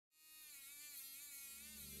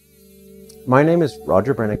My name is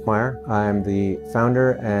Roger Brennickmeyer. I'm the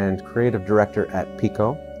founder and creative director at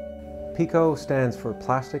PECO. PECO stands for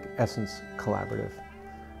Plastic Essence Collaborative.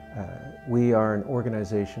 We are an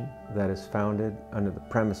organization that is founded under the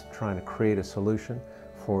premise of trying to create a solution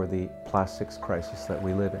for the plastics crisis that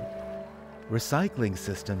we live in. Recycling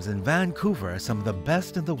systems in Vancouver are some of the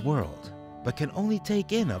best in the world, but can only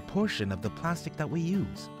take in a portion of the plastic that we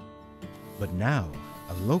use. But now,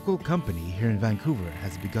 a local company here in Vancouver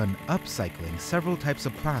has begun upcycling several types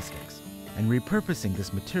of plastics and repurposing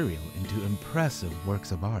this material into impressive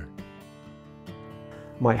works of art.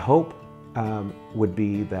 My hope would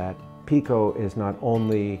be that PECO is not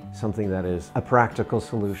only something that is a practical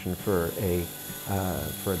solution for the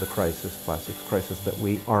plastics crisis that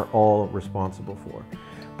we are all responsible for,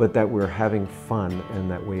 but that we're having fun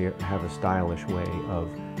and that we have a stylish way of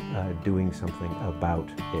doing something about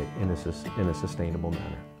it in a sustainable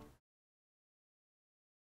manner.